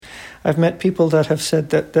I've met people that have said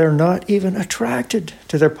that they're not even attracted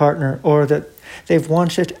to their partner, or that they've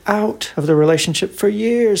wanted out of the relationship for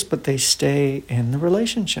years, but they stay in the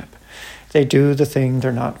relationship. They do the thing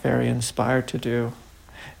they're not very inspired to do.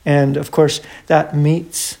 And of course, that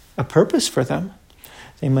meets a purpose for them.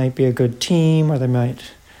 They might be a good team, or they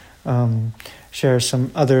might share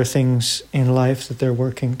some other things in life that they're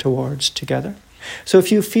working towards together. So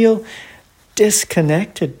if you feel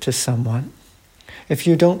disconnected to someone, if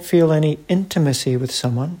you don't feel any intimacy with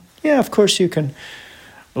someone, yeah, of course you can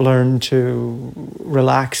learn to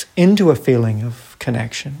relax into a feeling of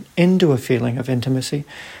connection, into a feeling of intimacy.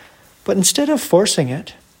 But instead of forcing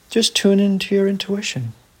it, just tune into your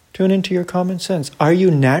intuition. Tune into your common sense. Are you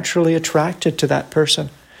naturally attracted to that person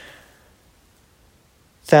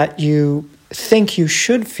that you think you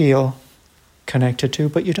should feel connected to,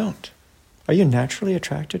 but you don't? Are you naturally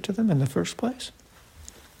attracted to them in the first place?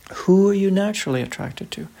 Who are you naturally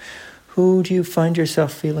attracted to? Who do you find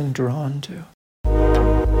yourself feeling drawn to?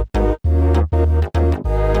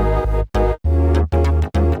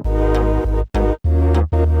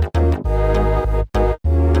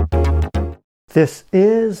 This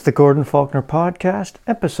is the Gordon Faulkner Podcast,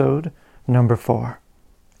 episode number 4.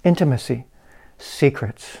 Intimacy,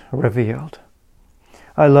 Secrets Revealed.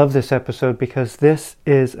 I love this episode because this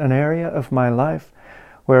is an area of my life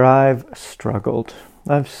where I've struggled.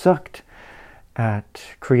 I've sucked at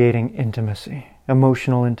creating intimacy,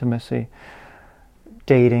 emotional intimacy,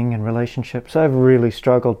 dating and relationships. I've really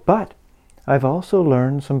struggled, but I've also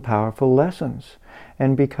learned some powerful lessons.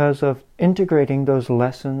 And because of integrating those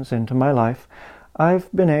lessons into my life,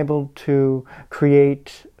 I've been able to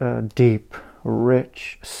create a deep,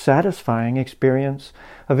 rich, satisfying experience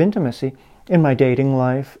of intimacy in my dating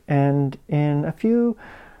life and in a few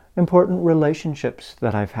important relationships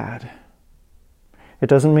that I've had. It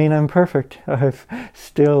doesn't mean I'm perfect. I've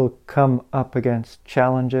still come up against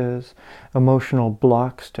challenges, emotional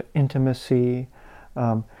blocks to intimacy,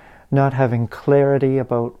 not having clarity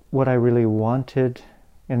about what I really wanted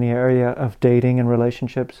in the area of dating and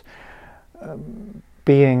relationships,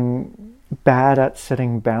 being bad at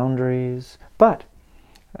setting boundaries. But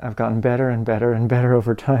I've gotten better and better and better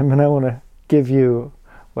over time, and I want to give you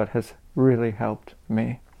what has really helped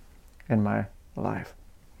me in my life.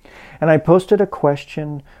 And I posted a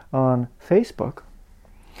question on Facebook.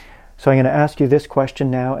 So I'm going to ask you this question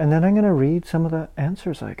now, and then I'm going to read some of the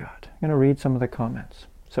answers I got. I'm going to read some of the comments.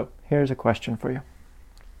 So here's a question for you.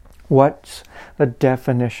 What's the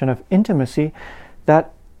definition of intimacy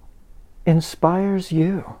that inspires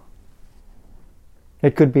you?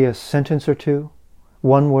 It could be a sentence or two,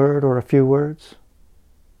 one word or a few words.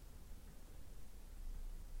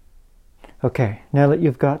 Okay, now that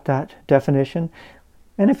you've got that definition,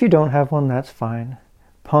 and if you don't have one, that's fine.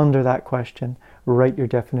 Ponder that question. Write your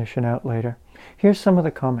definition out later. Here's some of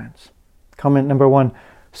the comments. Comment number 1.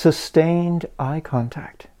 Sustained eye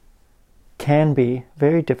contact can be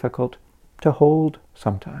very difficult to hold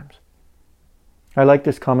sometimes. I like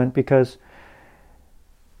this comment because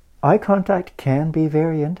eye contact can be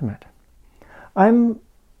very intimate. I'm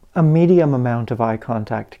a medium amount of eye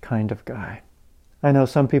contact kind of guy. I know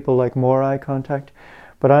some people like more eye contact,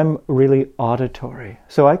 but I'm really auditory.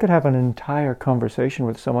 So I could have an entire conversation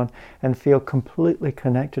with someone and feel completely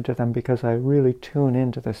connected to them because I really tune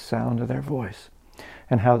into the sound of their voice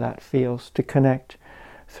and how that feels to connect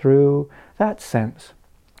through that sense.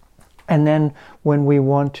 And then when we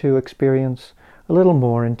want to experience a little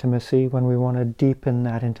more intimacy, when we want to deepen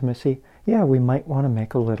that intimacy, yeah, we might want to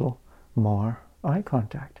make a little more eye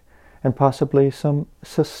contact and possibly some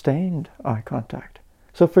sustained eye contact.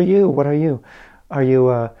 So for you, what are you? Are you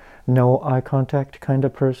a no eye contact kind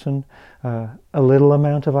of person? A little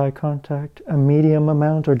amount of eye contact? A medium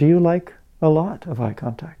amount? Or do you like a lot of eye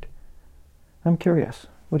contact? I'm curious.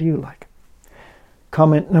 What do you like?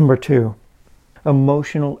 Comment number 2.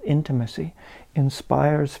 Emotional intimacy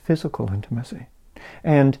inspires physical intimacy.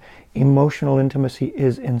 And emotional intimacy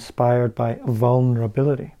is inspired by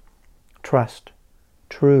vulnerability, trust,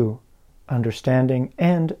 true understanding,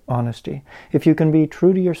 and honesty. If you can be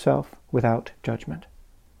true to yourself without judgment.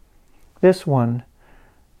 This one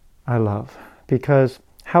I love because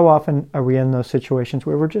how often are we in those situations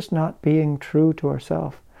where we're just not being true to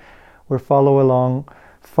ourselves? We're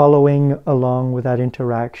following along with that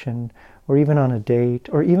interaction, or even on a date,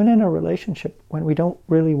 or even in a relationship when we don't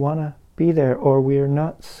really want to be there, or we're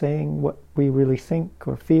not saying what we really think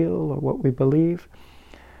or feel or what we believe.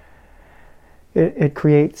 It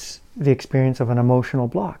creates the experience of an emotional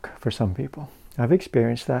block for some people. I've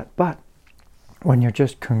experienced that, but when you're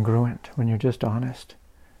just congruent, when you're just honest,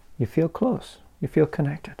 you feel close, you feel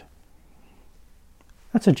connected.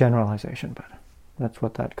 That's a generalization, but that's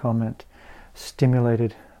what that comment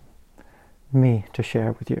stimulated me to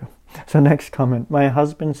share with you. So next comment, my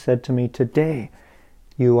husband said to me today,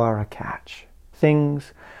 "You are a catch."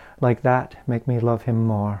 Things like that make me love him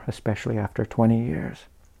more, especially after 20 years.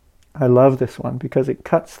 I love this one because it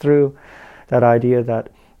cuts through that idea that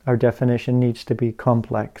our definition needs to be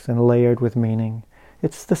complex and layered with meaning.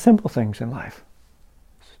 It's the simple things in life.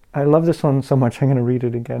 I love this one so much, I'm going to read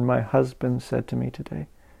it again. My husband said to me today,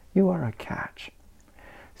 "You are a catch."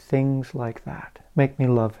 Things like that make me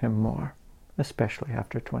love him more, especially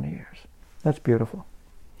after 20 years. That's beautiful.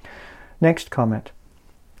 Next comment.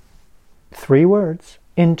 3 words,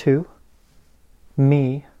 into,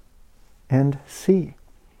 me, and see.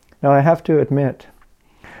 Now I have to admit,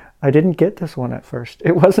 I didn't get this one at first.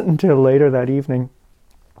 It wasn't until later that evening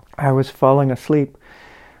I was falling asleep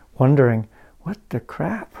wondering, what the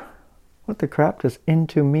crap does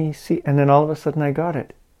into me see? And then all of a sudden I got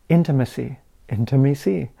it. Intimacy.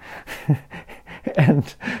 Intimacy.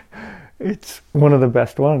 And it's one of the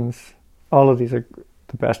best ones. All of these are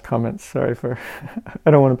the best comments. Sorry for,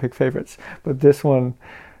 I don't want to pick favorites. But this one,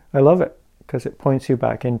 I love it because it points you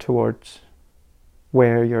back in towards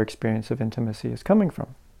where your experience of intimacy is coming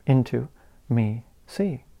from. Into, me,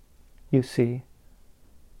 see. You see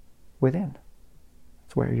within.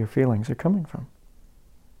 It's where your feelings are coming from.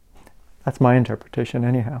 That's my interpretation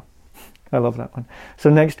anyhow. I love that one. So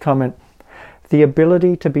next comment, the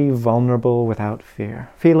ability to be vulnerable without fear.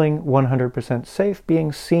 Feeling 100% safe,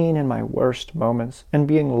 being seen in my worst moments, and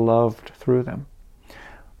being loved through them.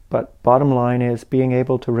 But bottom line is being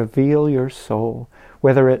able to reveal your soul,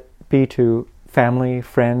 whether it be to family,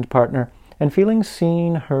 friend, partner, and feeling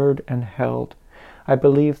seen, heard, and held. I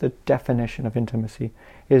believe the definition of intimacy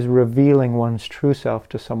is revealing one's true self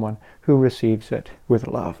to someone who receives it with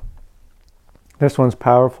love. This one's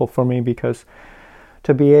powerful for me because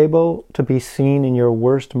to be able to be seen in your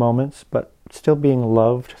worst moments, but still being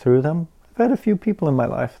loved through them, I've had a few people in my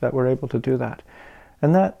life that were able to do that.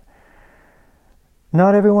 And that,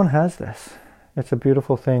 not everyone has this. It's a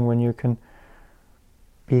beautiful thing when you can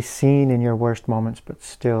be seen in your worst moments, but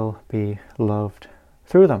still be loved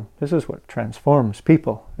through them. This is what transforms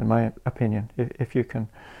people, in my opinion, if you can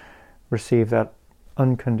receive that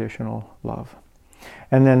unconditional love.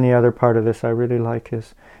 And then the other part of this I really like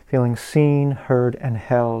is feeling seen, heard, and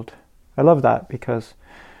held. I love that because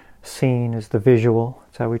seen is the visual.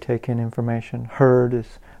 It's how we take in information. Heard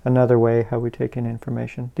is another way how we take in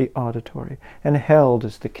information, the auditory. And held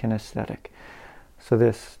is the kinesthetic. So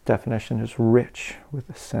this definition is rich with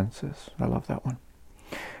the senses. I love that one.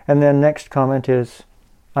 And then next comment is,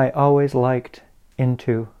 I always liked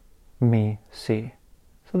into, me, see.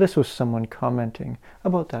 So this was someone commenting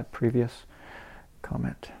about that previous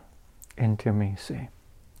comment, into, me, see.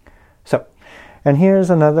 So, and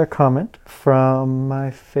here's another comment from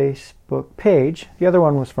my Facebook page. The other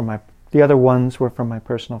ones were from my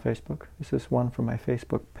personal Facebook. This is one from my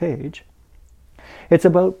Facebook page. It's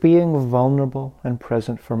about being vulnerable and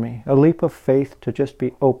present for me. A leap of faith to just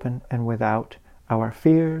be open and without our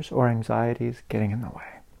fears or anxieties getting in the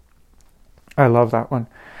way. I love that one.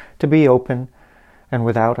 To be open and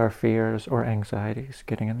without our fears or anxieties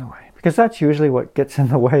getting in the way. Because that's usually what gets in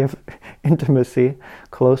the way of intimacy,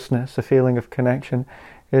 closeness, a feeling of connection,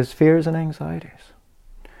 is fears and anxieties.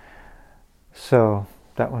 So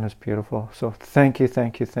that one is beautiful. So thank you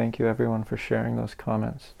everyone for sharing those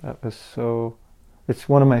comments. That was so... It's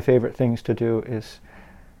one of my favorite things to do is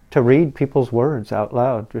to read people's words out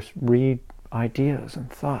loud. Just read ideas and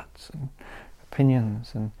thoughts and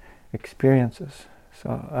opinions and experiences. So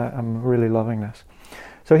I'm really loving this.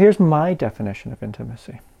 So here's my definition of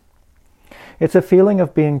intimacy. It's a feeling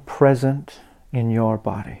of being present in your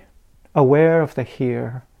body, aware of the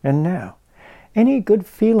here and now. Any good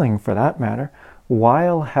feeling for that matter,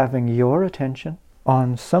 while having your attention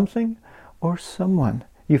on something or someone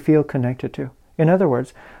you feel connected to. In other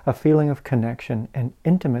words, a feeling of connection and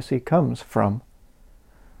intimacy comes from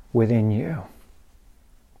within you.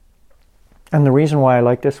 And the reason why I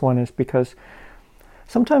like this one is because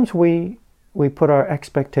sometimes we put our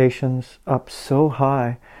expectations up so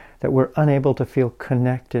high that we're unable to feel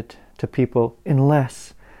connected to people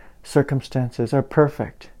unless circumstances are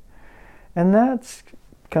perfect. And that's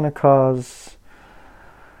going to cause,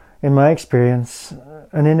 in my experience,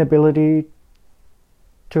 an inability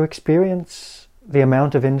to experience the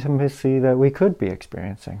amount of intimacy that we could be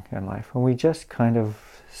experiencing in life. And we just kind of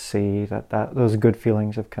see that those good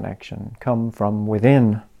feelings of connection come from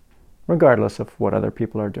within, regardless of what other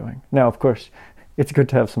people are doing. Now, of course, it's good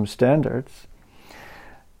to have some standards.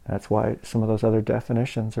 That's why some of those other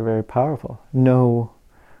definitions are very powerful. Know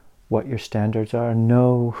what your standards are.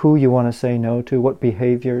 Know who you want to say no to, what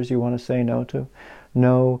behaviors you want to say no to.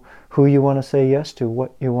 Know who you want to say yes to,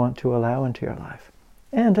 what you want to allow into your life.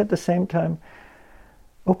 And at the same time,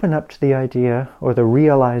 open up to the idea or the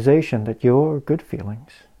realization that your good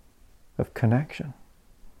feelings of connection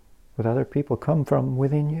with other people come from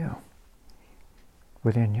within you.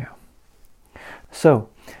 Within you. So,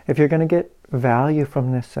 if you're going to get value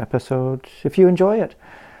from this episode, if you enjoy it,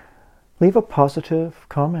 leave a positive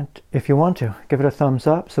comment if you want to. Give it a thumbs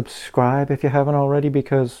up, subscribe if you haven't already,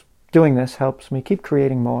 because doing this helps me keep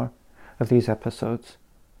creating more of these episodes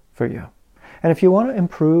for you. And if you want to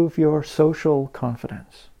improve your social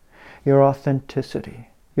confidence, your authenticity,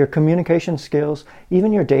 your communication skills,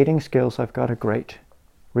 even your dating skills, I've got a great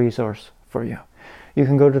resource for you. You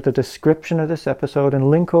can go to the description of this episode and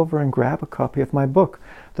link over and grab a copy of my book,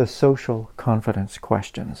 The Social Confidence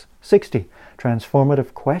Questions. 60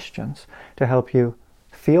 transformative questions to help you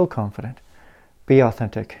feel confident, be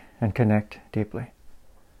authentic, and connect deeply.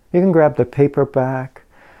 You can grab the paperback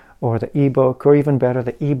or the ebook, or even better,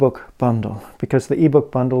 the ebook bundle, because the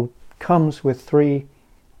ebook bundle comes with 3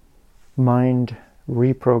 mind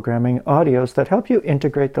reprogramming audios that help you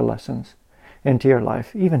integrate the lessons into your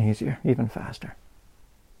life even easier, even faster.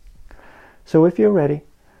 So if you're ready,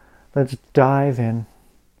 let's dive in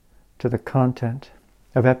to the content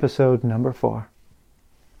of episode number 4,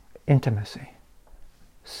 Intimacy,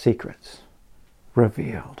 Secrets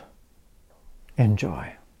Revealed.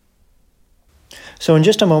 Enjoy. So in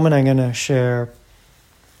just a moment, I'm going to share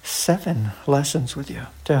 7 lessons with you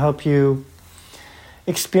to help you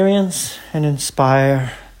experience and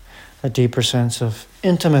inspire a deeper sense of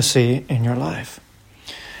intimacy in your life.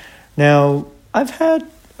 Now, I've had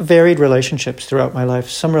varied relationships throughout my life.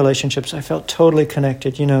 Some relationships I felt totally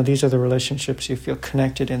connected. You know, these are the relationships you feel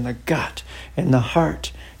connected in the gut, in the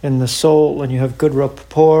heart, in the soul, and you have good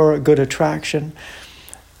rapport, good attraction.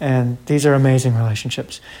 And these are amazing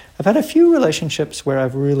relationships. I've had a few relationships where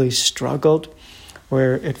I've really struggled,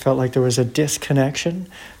 where it felt like there was a disconnection.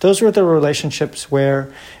 Those were the relationships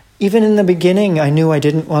where even in the beginning, I knew I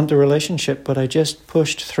didn't want the relationship, but I just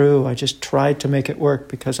pushed through. I just tried to make it work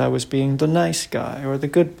because I was being the nice guy or the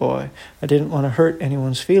good boy. I didn't want to hurt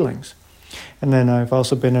anyone's feelings. And then I've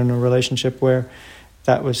also been in a relationship where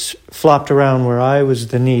that was flopped around, where I was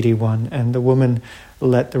the needy one and the woman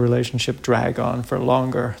let the relationship drag on for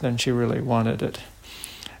longer than she really wanted it.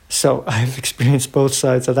 So I've experienced both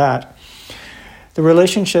sides of that. The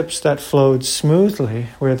relationships that flowed smoothly,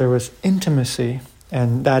 where there was intimacy,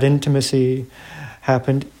 and that intimacy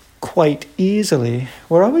happened quite easily,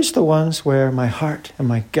 were always the ones where my heart and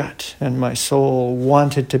my gut and my soul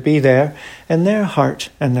wanted to be there, and their heart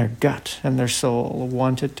and their gut and their soul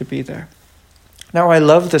wanted to be there. Now, I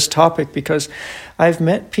love this topic because I've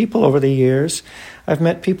met people over the years, I've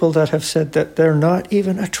met people that have said that they're not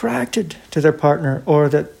even attracted to their partner, or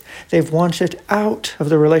that they've wanted out of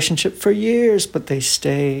the relationship for years, but they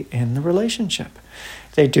stay in the relationship.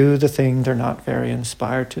 They do the thing they're not very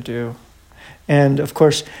inspired to do. And of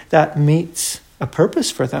course, that meets a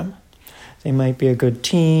purpose for them. They might be a good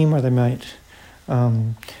team, or they might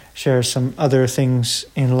share some other things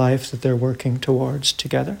in life that they're working towards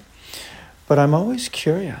together. But I'm always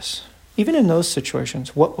curious, even in those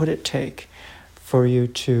situations, what would it take for you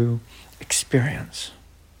to experience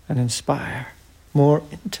and inspire more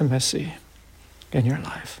intimacy in your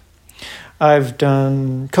life? I've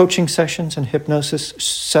done coaching sessions and hypnosis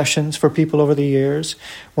sessions for people over the years.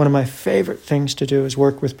 One of my favorite things to do is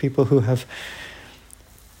work with people who have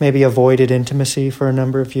maybe avoided intimacy for a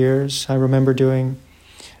number of years. I remember doing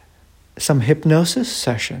some hypnosis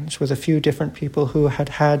sessions with a few different people who had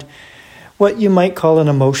had what you might call an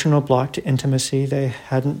emotional block to intimacy. They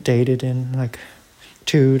hadn't dated in like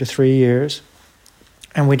 2 to 3 years.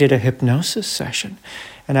 And we did a hypnosis session.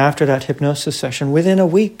 And after that hypnosis session, within a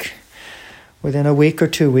week or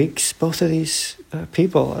 2 weeks, both of these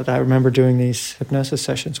people that I remember doing these hypnosis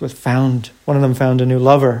sessions with one of them found a new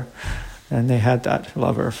lover. And they had that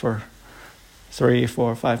lover for 3,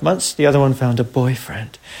 4, 5 months. The other one found a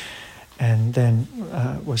boyfriend. And then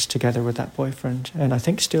was together with that boyfriend, and I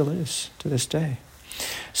think still is to this day.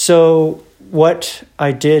 So what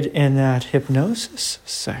I did in that hypnosis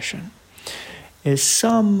session is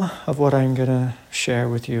some of what I'm going to share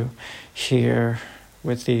with you here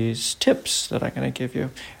with these tips that I'm going to give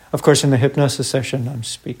you. Of course, in the hypnosis session, I'm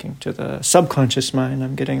speaking to the subconscious mind.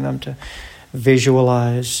 I'm getting them to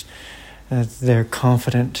visualize their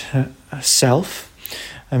confident self.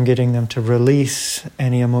 I'm getting them to release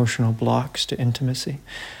any emotional blocks to intimacy.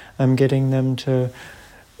 I'm getting them to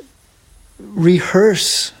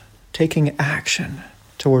rehearse taking action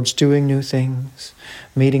towards doing new things,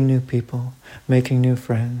 meeting new people, making new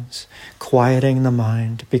friends, quieting the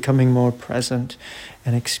mind, becoming more present,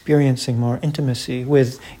 and experiencing more intimacy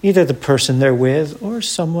with either the person they're with or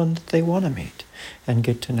someone that they want to meet and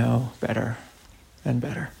get to know better and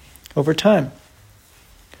better over time.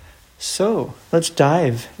 So let's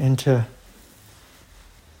dive into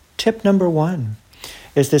tip number 1,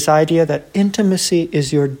 is this idea that intimacy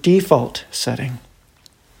is your default setting.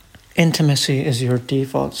 Intimacy is your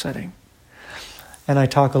default setting. And I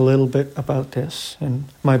talk a little bit about this in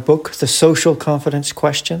my book, The Social Confidence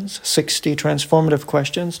Questions, 60 Transformative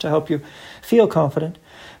Questions to help you feel confident,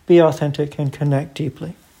 be authentic, and connect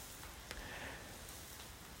deeply.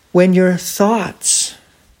 When your thoughts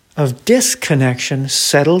of disconnection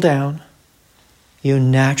settle down, you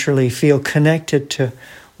naturally feel connected to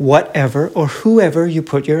whatever or whoever you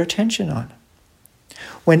put your attention on.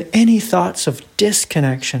 When any thoughts of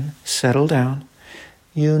disconnection settle down,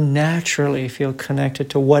 you naturally feel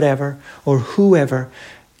connected to whatever or whoever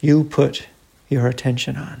you put your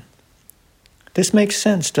attention on. This makes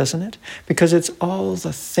sense, doesn't it? Because it's all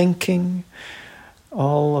the thinking,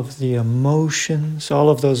 all of the emotions, all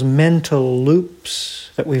of those mental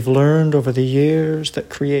loops that we've learned over the years that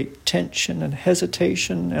create tension and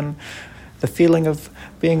hesitation and the feeling of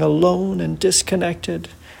being alone and disconnected.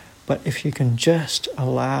 But if you can just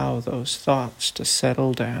allow those thoughts to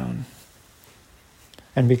settle down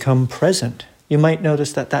and become present, you might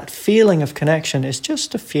notice that that feeling of connection is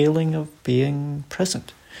just a feeling of being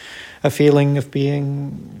present, a feeling of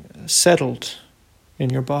being settled in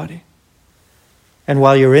your body. And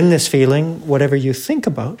while you're in this feeling, whatever you think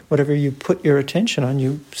about, whatever you put your attention on,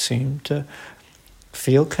 you seem to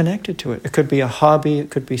feel connected to it. It could be a hobby, it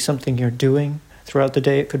could be something you're doing throughout the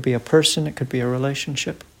day, it could be a person, it could be a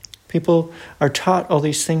relationship. People are taught all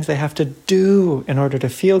these things they have to do in order to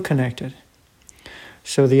feel connected.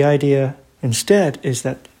 So the idea instead is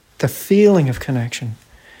that the feeling of connection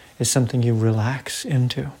is something you relax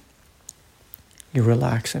into. You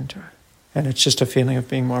relax into it. And it's just a feeling of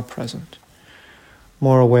being more present,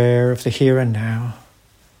 more aware of the here and now,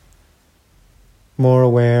 more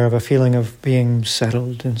aware of a feeling of being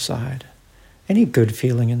settled inside, any good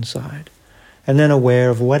feeling inside, and then aware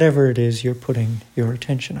of whatever it is you're putting your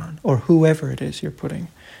attention on, or whoever it is you're putting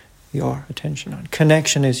your attention on.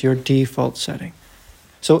 Connection is your default setting.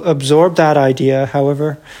 So absorb that idea,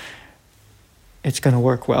 however it's going to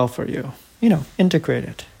work well for you. Integrate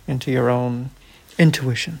it into your own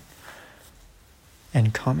intuition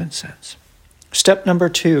and common sense. Step number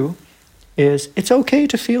 2 is it's okay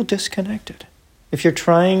to feel disconnected. If you're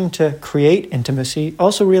trying to create intimacy,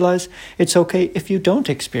 also realize it's okay if you don't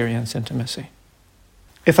experience intimacy.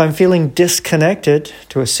 If I'm feeling disconnected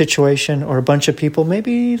to a situation or a bunch of people,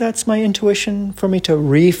 maybe that's my intuition for me to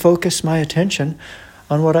refocus my attention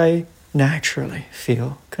on what I naturally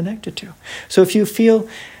feel connected to. So if you feel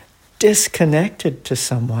disconnected to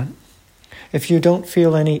someone, if you don't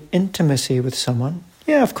feel any intimacy with someone,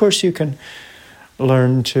 yeah, of course you can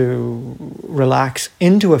learn to relax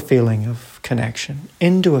into a feeling of connection,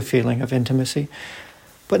 into a feeling of intimacy.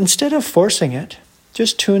 But instead of forcing it,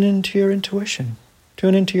 just tune into your intuition.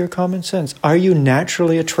 Tune into your common sense. Are you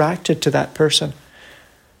naturally attracted to that person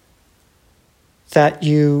that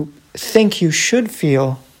you think you should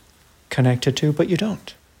feel connected to, but you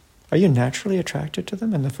don't? Are you naturally attracted to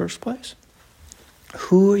them in the first place?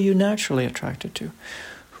 Who are you naturally attracted to?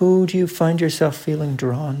 Who do you find yourself feeling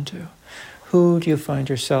drawn to? Who do you find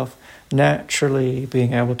yourself naturally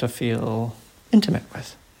being able to feel intimate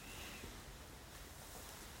with?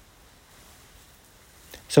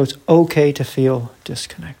 So it's okay to feel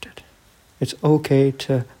disconnected. It's okay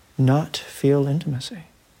to not feel intimacy.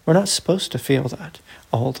 We're not supposed to feel that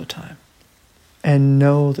all the time. And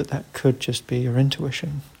know that that could just be your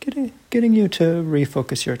intuition, getting you to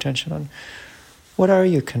refocus your attention on what are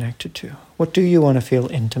you connected to? What do you want to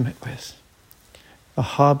feel intimate with? A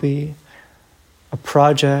hobby, a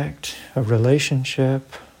project, a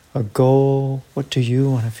relationship, a goal. What do you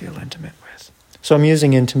want to feel intimate with? So I'm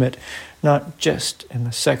using intimate not just in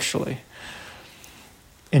the sexually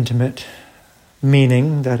intimate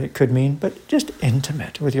meaning that it could mean, but just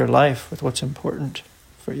intimate with your life, with what's important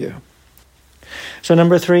for you. So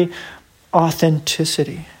number 3,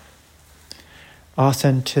 authenticity.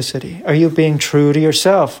 Authenticity. Are you being true to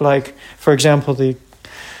yourself? Like, for example, the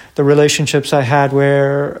relationships I had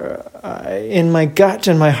where in my gut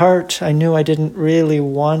and my heart, I knew I didn't really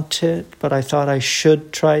want it, but I thought I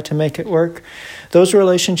should try to make it work. Those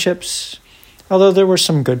relationships, although there were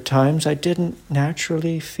some good times, I didn't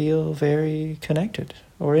naturally feel very connected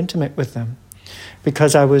or intimate with them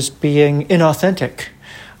because I was being inauthentic.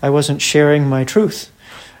 I wasn't sharing my truth.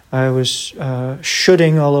 I was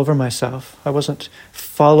shoulding all over myself. I wasn't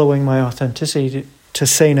following my authenticity to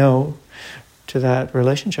say no to that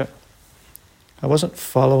relationship. I wasn't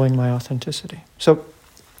following my authenticity. So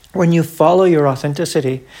when you follow your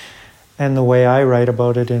authenticity, and the way I write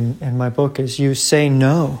about it in my book is you say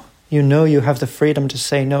no. You know you have the freedom to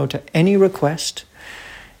say no to any request,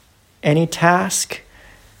 any task,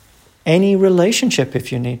 any relationship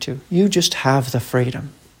if you need to. You just have the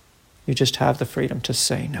freedom. You just have the freedom to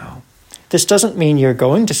say no. This doesn't mean you're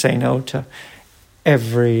going to say no to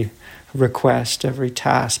every request, every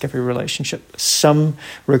task, every relationship. Some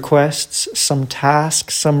requests, some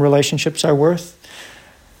tasks, some relationships are worth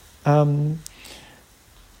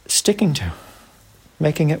sticking to,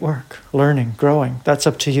 making it work, learning, growing. That's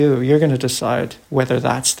up to you. You're going to decide whether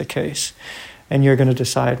that's the case. And you're going to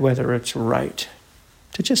decide whether it's right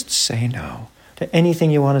to just say no to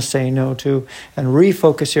anything you want to say no to and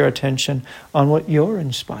refocus your attention on what you're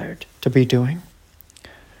inspired to be doing.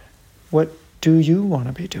 What do you want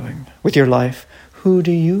to be doing with your life? Who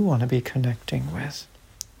do you want to be connecting with?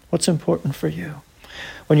 What's important for you?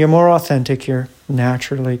 When you're more authentic, you're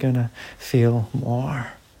naturally going to feel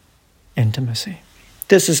more intimacy.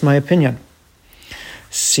 This is my opinion.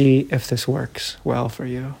 See if this works well for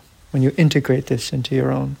you when you integrate this into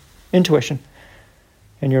your own intuition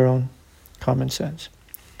and your own common sense.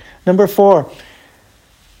 Number 4,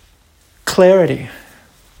 clarity.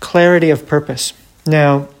 Clarity of purpose.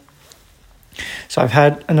 Now, so I've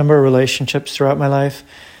had a number of relationships throughout my life,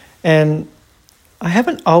 and I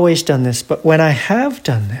haven't always done this, but when I have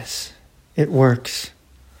done this, it works.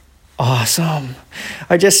 Awesome.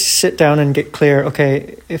 I just sit down and get clear.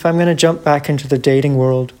 Okay, if I'm going to jump back into the dating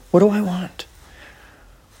world, what do I want?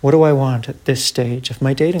 What do I want at this stage of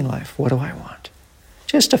my dating life? What do I want?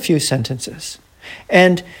 Just a few sentences.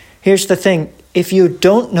 And here's the thing. If you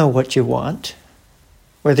don't know what you want,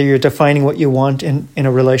 whether you're defining what you want in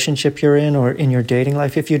a relationship you're in or in your dating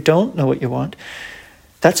life, if you don't know what you want,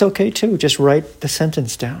 that's okay too. Just write the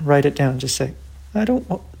sentence down. Write it down. Just say, I don't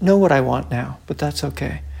know what I want now, but that's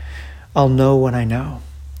okay. I'll know when I know.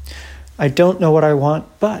 I don't know what I want,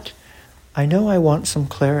 but I know I want some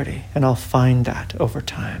clarity, and I'll find that over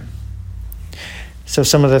time. So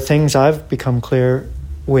some of the things I've become clear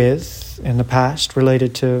with in the past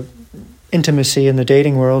related to intimacy in the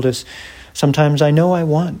dating world is sometimes I know I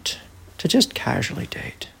want to just casually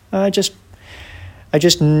date. I just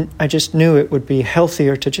knew it would be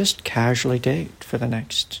healthier to just casually date for the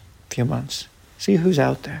next few months. See who's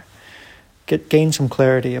out there. Gain some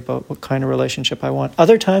clarity about what kind of relationship I want.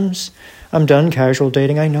 Other times, I'm done casual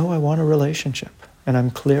dating. I know I want a relationship, and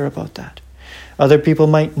I'm clear about that. Other people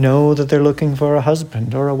might know that they're looking for a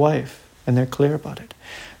husband or a wife, and they're clear about it.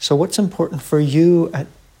 So what's important for you at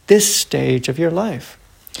this stage of your life?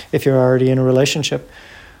 If you're already in a relationship,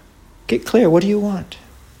 get clear. What do you want?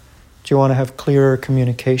 Do you want to have clearer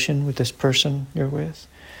communication with this person you're with?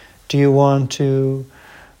 Do you want to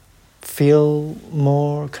feel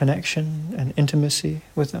more connection and intimacy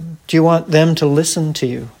with them? Do you want them to listen to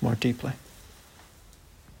you more deeply?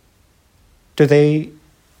 Do they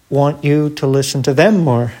want you to listen to them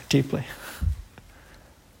more deeply?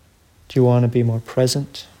 Do you want to be more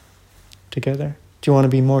present together? Do you want to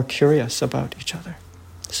be more curious about each other?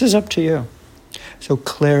 This is up to you. So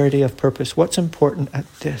clarity of purpose. What's important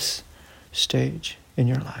at this stage in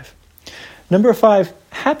your life? Number 5,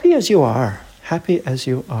 happy as you are. Happy as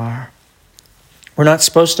you are. We're not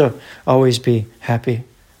supposed to always be happy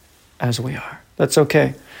as we are. That's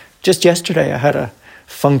okay. Just yesterday I had a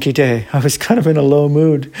funky day. I was kind of in a low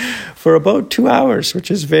mood for about 2 hours,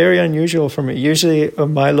 which is very unusual for me. Usually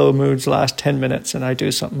my low moods last 10 minutes and I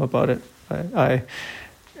do something about it.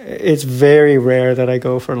 It's very rare that I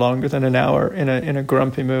go for longer than an hour in a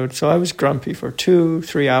grumpy mood. So I was grumpy for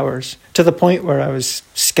 2-3 hours, to the point where I was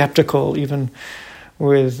skeptical even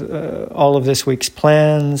with all of this week's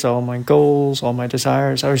plans, all my goals, all my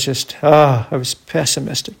desires. I was just, I was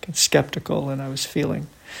pessimistic and skeptical, and I was feeling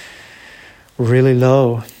really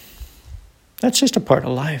low. That's just a part of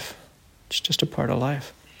life. It's just a part of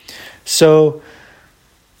life. So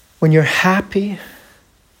when you're happy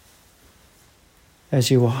as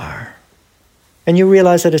you are, and you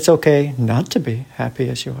realize that it's okay not to be happy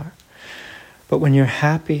as you are, but when you're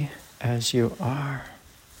happy as you are,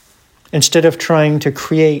 instead of trying to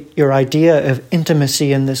create your idea of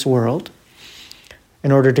intimacy in this world,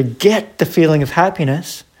 in order to get the feeling of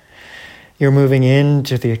happiness, you're moving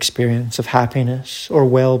into the experience of happiness or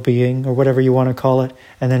well-being or whatever you want to call it.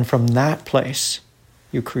 And then from that place,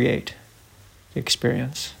 you create the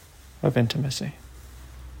experience of intimacy.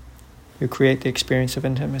 you create the experience of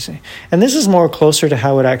intimacy. And this is more closer to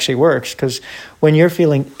how it actually works, because when you're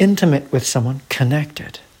feeling intimate with someone,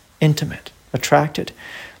 connected, intimate, attracted,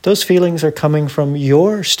 those feelings are coming from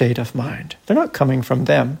your state of mind. They're not coming from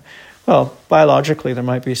them. Well, biologically, there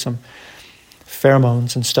might be some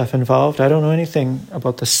pheromones and stuff involved. I don't know anything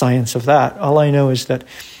about the science of that. All I know is that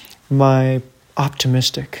my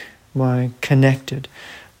optimistic, my connected,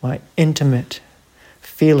 my intimate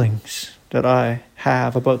feelings that I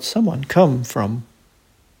have about someone come from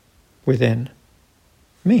within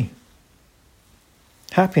me.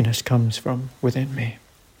 Happiness comes from within me.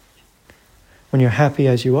 When you're happy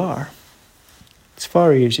as you are, it's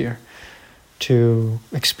far easier to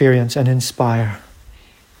experience and inspire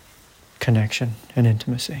connection and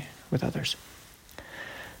intimacy with others.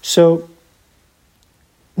 So,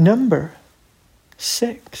 number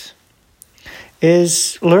 6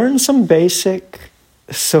 is learn some basic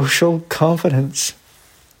social confidence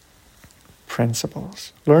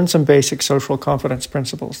principles. Learn some basic social confidence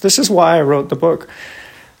principles. This is why I wrote the book,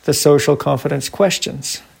 The Social Confidence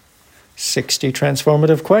Questions. 60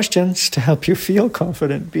 transformative questions to help you feel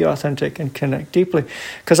confident, be authentic, and connect deeply.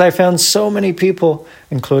 Because I found so many people,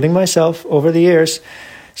 including myself over the years,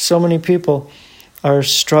 so many people are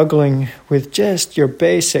struggling with just your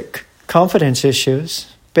basic confidence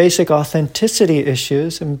issues, basic authenticity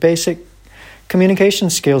issues, and basic communication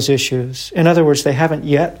skills issues. In other words, they haven't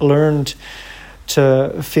yet learned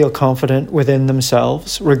to feel confident within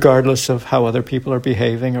themselves, regardless of how other people are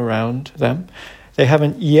behaving around them. They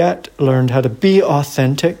haven't yet learned how to be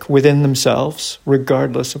authentic within themselves,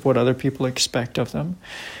 regardless of what other people expect of them.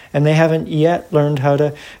 And they haven't yet learned how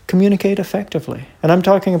to communicate effectively. And I'm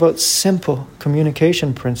talking about simple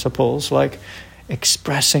communication principles like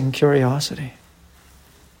expressing curiosity,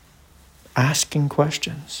 asking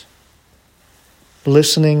questions,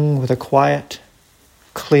 listening with a quiet,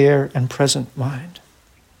 clear, and present mind,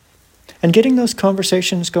 and getting those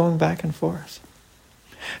conversations going back and forth.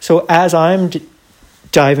 So as I'm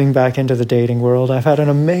diving back into the dating world, I've had an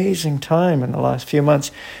amazing time in the last few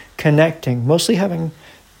months connecting, mostly having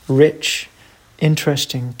rich,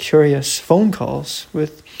 interesting, curious phone calls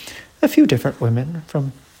with a few different women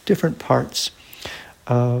from different parts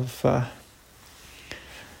of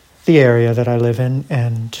the area that I live in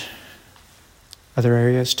and other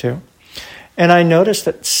areas too. And I noticed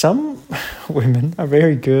that some women are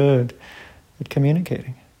very good at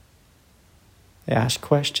communicating. They ask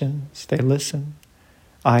questions, they listen.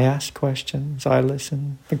 I ask questions, I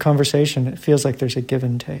listen. The conversation, it feels like there's a give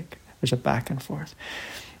and take. There's a back and forth.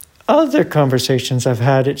 Other conversations I've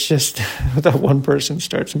had, it's just that one person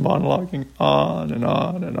starts monologuing on and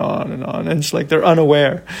on and on and on. And it's like they're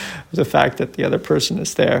unaware of the fact that the other person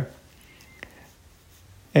is there.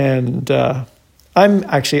 And I'm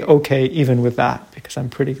actually okay even with that, because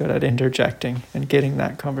I'm pretty good at interjecting and getting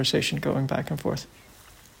that conversation going back and forth.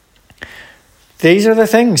 These are the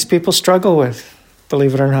things people struggle with,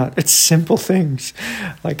 believe it or not. It's simple things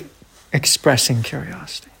like expressing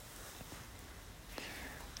curiosity,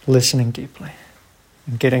 listening deeply,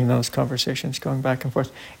 and getting those conversations going back and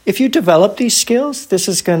forth. If you develop these skills, this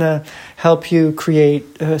is going to help you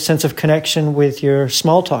create a sense of connection with your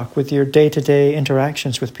small talk, with your day-to-day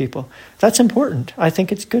interactions with people. That's important. I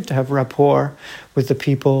think it's good to have rapport with the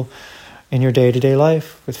people in your day-to-day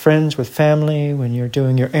life, with friends, with family, when you're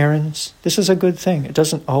doing your errands. This is a good thing. It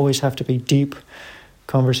doesn't always have to be deep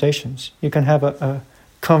conversations. You can have a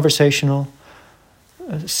conversational,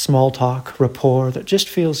 small talk, rapport that just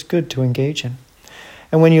feels good to engage in.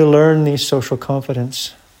 And when you learn these social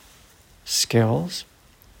confidence skills,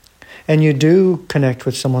 and you do connect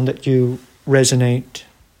with someone that you resonate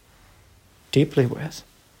deeply with,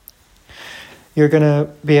 you're going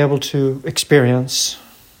to be able to experience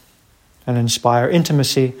and inspire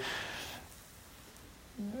intimacy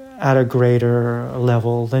at a greater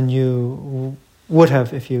level than you would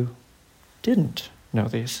have if you didn't know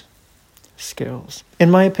these skills.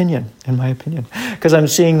 In my opinion, because I'm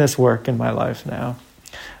seeing this work in my life now.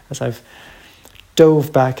 As I've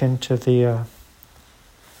dove back into the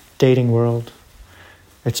dating world,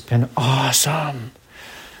 it's been awesome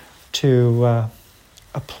to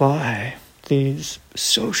apply these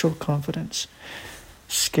social confidence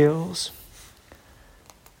skills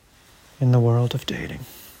in the world of dating.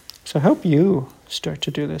 So I hope you start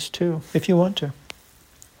to do this too, if you want to.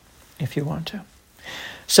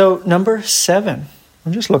 So number 7,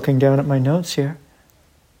 I'm just looking down at my notes here.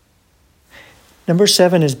 Number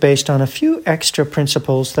 7 is based on a few extra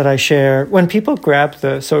principles that I share. When people grab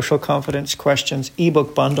the Social Confidence Questions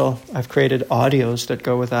ebook bundle, I've created audios that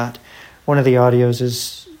go with that. One of the audios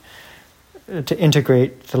is to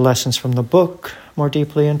integrate the lessons from the book more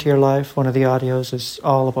deeply into your life, one of the audios is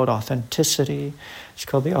all about authenticity. It's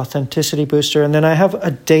called the Authenticity Booster. And then I have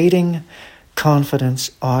a dating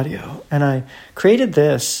confidence audio. And I created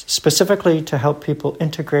this specifically to help people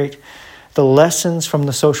integrate the lessons from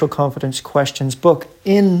the Social Confidence Questions book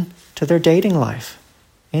into their dating life.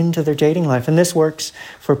 And this works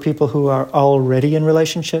for people who are already in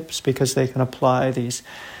relationships because they can apply these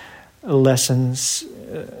lessons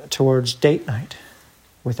towards date night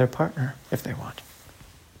with their partner if they want.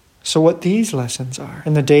 So what these lessons are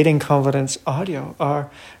in the dating confidence audio are,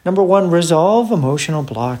 number one, resolve emotional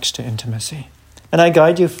blocks to intimacy. And I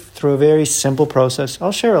guide you through a very simple process.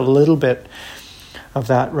 I'll share a little bit of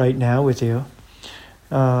that right now with you.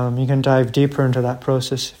 You can dive deeper into that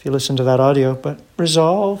process if you listen to that audio, but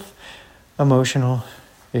resolve emotional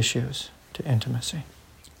issues to intimacy.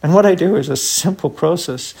 And what I do is a simple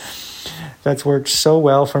process that's worked so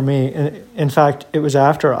well for me. In fact, it was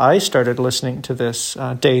after I started listening to this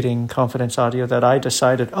dating confidence audio that I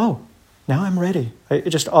decided, oh, now I'm ready. It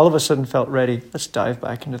just all of a sudden felt ready. Let's dive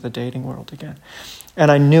back into the dating world again. And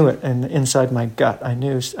I knew it, and inside my gut, I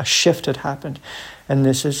knew a shift had happened. And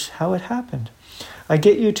this is how it happened. I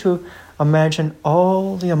get you to imagine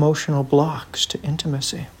all the emotional blocks to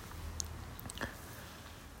intimacy.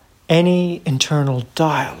 Any internal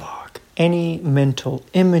dialogue, any mental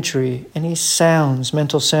imagery, any sounds,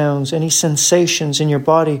 mental sounds, any sensations in your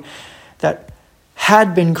body that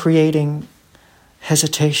had been creating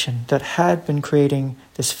hesitation, that had been creating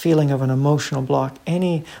this feeling of an emotional block,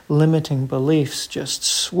 any limiting beliefs just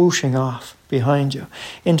swooshing off behind you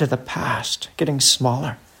into the past, getting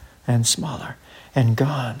smaller and smaller and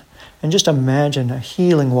gone. And just imagine a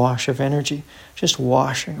healing wash of energy just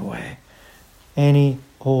washing away any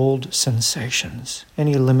old sensations,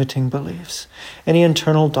 any limiting beliefs, any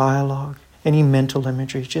internal dialogue, any mental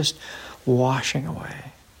imagery, just washing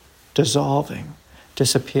away, dissolving,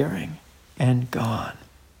 disappearing, and gone.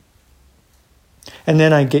 And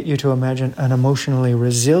then I get you to imagine an emotionally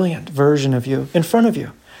resilient version of you in front of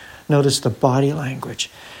you. Notice the body language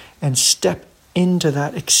and step into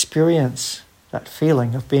that experience, that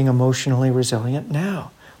feeling of being emotionally resilient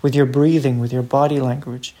now, with your breathing, with your body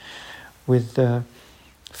language, with the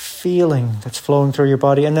feeling that's flowing through your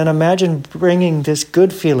body. And then imagine bringing this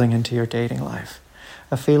good feeling into your dating life,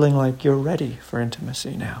 a feeling like you're ready for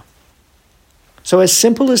intimacy now. So as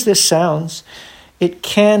simple as this sounds, it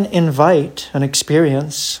can invite an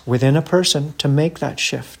experience within a person to make that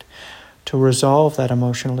shift, to resolve that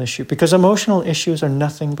emotional issue. Because emotional issues are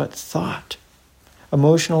nothing but thought.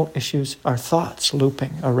 Emotional issues are thoughts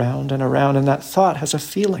looping around, and that thought has a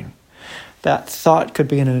feeling. That thought could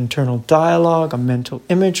be an internal dialogue, a mental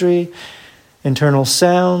imagery, internal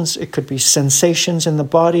sounds. It could be sensations in the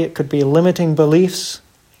body. It could be limiting beliefs.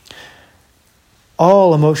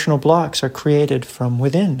 All emotional blocks are created from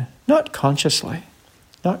within, not consciously.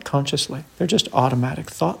 Not consciously. They're just automatic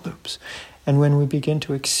thought loops. And when we begin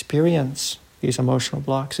to experience these emotional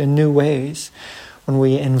blocks in new ways, when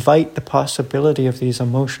we invite the possibility of these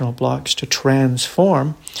emotional blocks to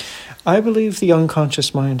transform, I believe the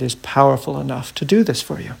unconscious mind is powerful enough to do this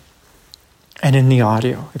for you. And in the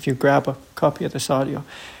audio, if you grab a copy of this audio,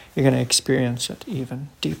 you're going to experience it even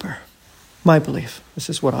deeper. My belief, this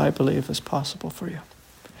is what I believe is possible for you.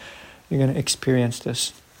 You're going to experience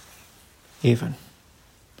this even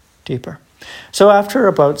deeper. So after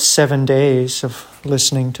about 7 days of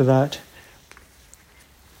listening to that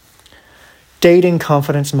dating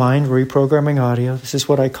confidence mind reprogramming audio, this is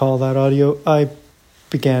what I call that audio, I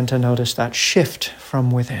began to notice that shift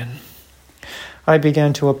from within. I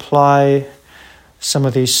began to apply some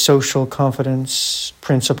of these social confidence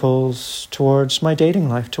principles towards my dating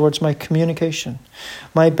life, towards my communication.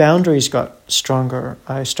 My boundaries got stronger.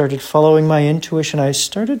 I started following my intuition. I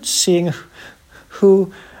started seeing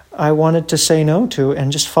who I wanted to say no to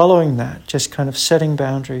and just following that, just kind of setting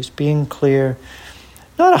boundaries, being clear.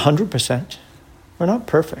 Not 100%. We're not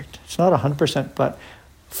perfect. It's not 100%, but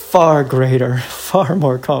far greater, far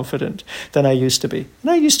more confident than I used to be.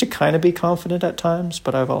 And I used to kind of be confident at times,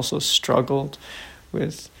 but I've also struggled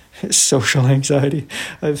with social anxiety.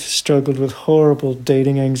 I've struggled with horrible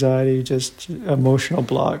dating anxiety, just emotional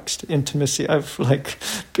blocks to intimacy. I've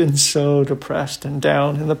been so depressed and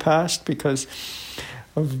down in the past because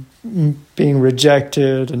of being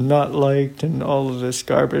rejected and not liked and all of this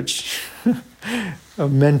garbage, a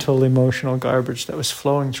mental, emotional garbage that was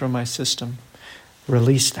flowing through my system.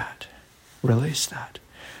 Release that. Release that.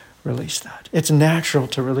 Release that. It's natural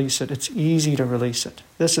to release it. It's easy to release it.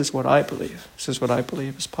 This is what I believe. This is what I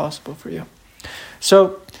believe is possible for you.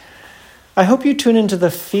 So I hope you tune into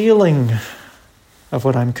the feeling of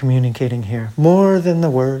what I'm communicating here. More than the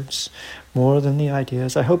words, more than the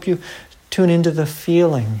ideas. I hope you tune into the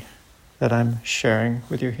feeling that I'm sharing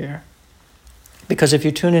with you here. Because if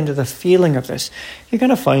you tune into the feeling of this, you're going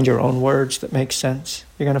to find your own words that make sense.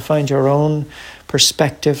 You're going to find your own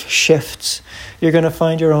perspective shifts. You're going to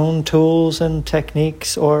find your own tools and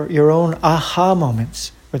techniques or your own aha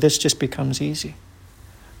moments where this just becomes easy.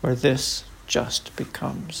 Where this just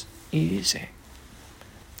becomes easy.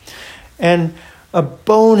 And a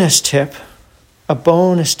bonus tip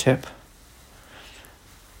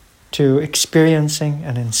to experiencing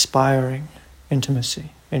and inspiring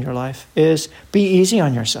intimacy in your life is be easy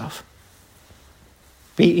on yourself.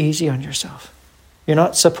 Be easy on yourself. You're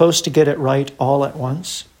not supposed to get it right all at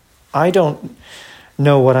once. I don't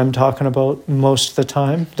know what I'm talking about most of the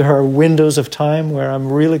time. There are windows of time where I'm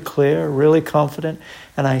really clear, really confident,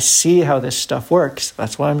 and I see how this stuff works.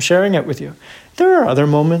 That's why I'm sharing it with you. There are other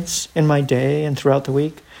moments in my day and throughout the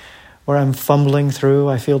week where I'm fumbling through.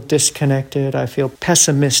 I feel disconnected. I feel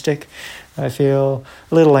pessimistic. I feel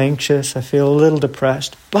a little anxious. I feel a little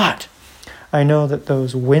depressed. But I know that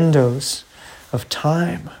those windows of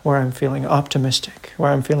time where I'm feeling optimistic,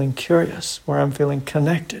 where I'm feeling curious, where I'm feeling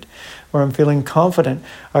connected, where I'm feeling confident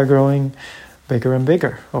are growing bigger and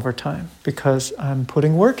bigger over time because I'm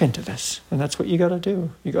putting work into this. And that's what you got to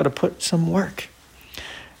do. You got to put some work.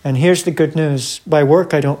 And here's the good news. By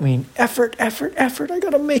work, I don't mean effort. I got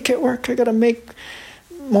to make it work. I got to make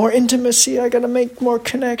more intimacy. I got to make more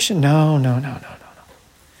connection. No.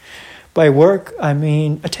 By work, I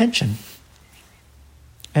mean attention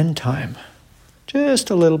and time. Just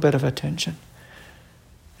a little bit of attention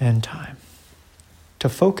and time to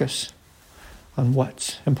focus on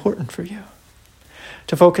what's important for you.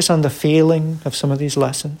 To focus on the feeling of some of these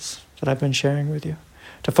lessons that I've been sharing with you.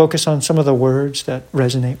 To focus on some of the words that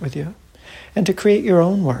resonate with you. And to create your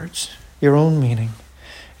own words, your own meaning,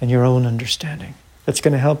 and your own understanding. That's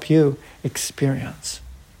going to help you experience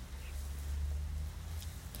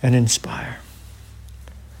and inspire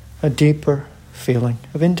a deeper feeling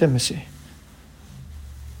of intimacy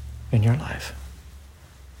in your life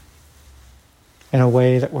in a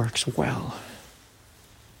way that works well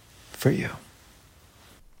for you.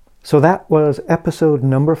 So that was episode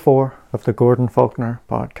number 4 of the Gordon Faulkner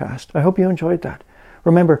podcast. I hope you enjoyed that.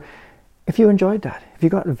 Remember, if you enjoyed that, if you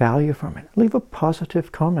got value from it, leave a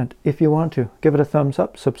positive comment if you want to. Give it a thumbs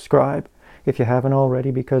up, subscribe if you haven't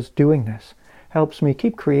already, because doing this helps me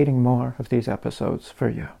keep creating more of these episodes for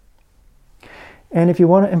you. And if you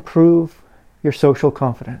want to improve your social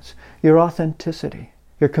confidence, your authenticity,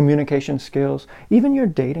 your communication skills, even your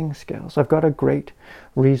dating skills, I've got a great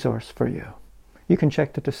resource for you. You can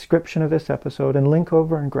check the description of this episode and link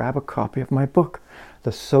over and grab a copy of my book,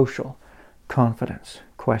 The Social Confidence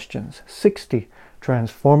Questions. 60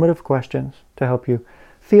 transformative questions to help you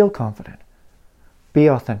feel confident, be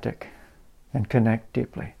authentic, and connect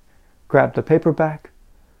deeply. Grab the paperback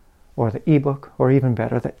or the ebook, or even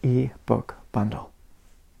better, the ebook bundle.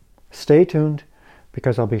 Stay tuned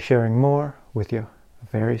because I'll be sharing more with you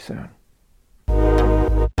very soon.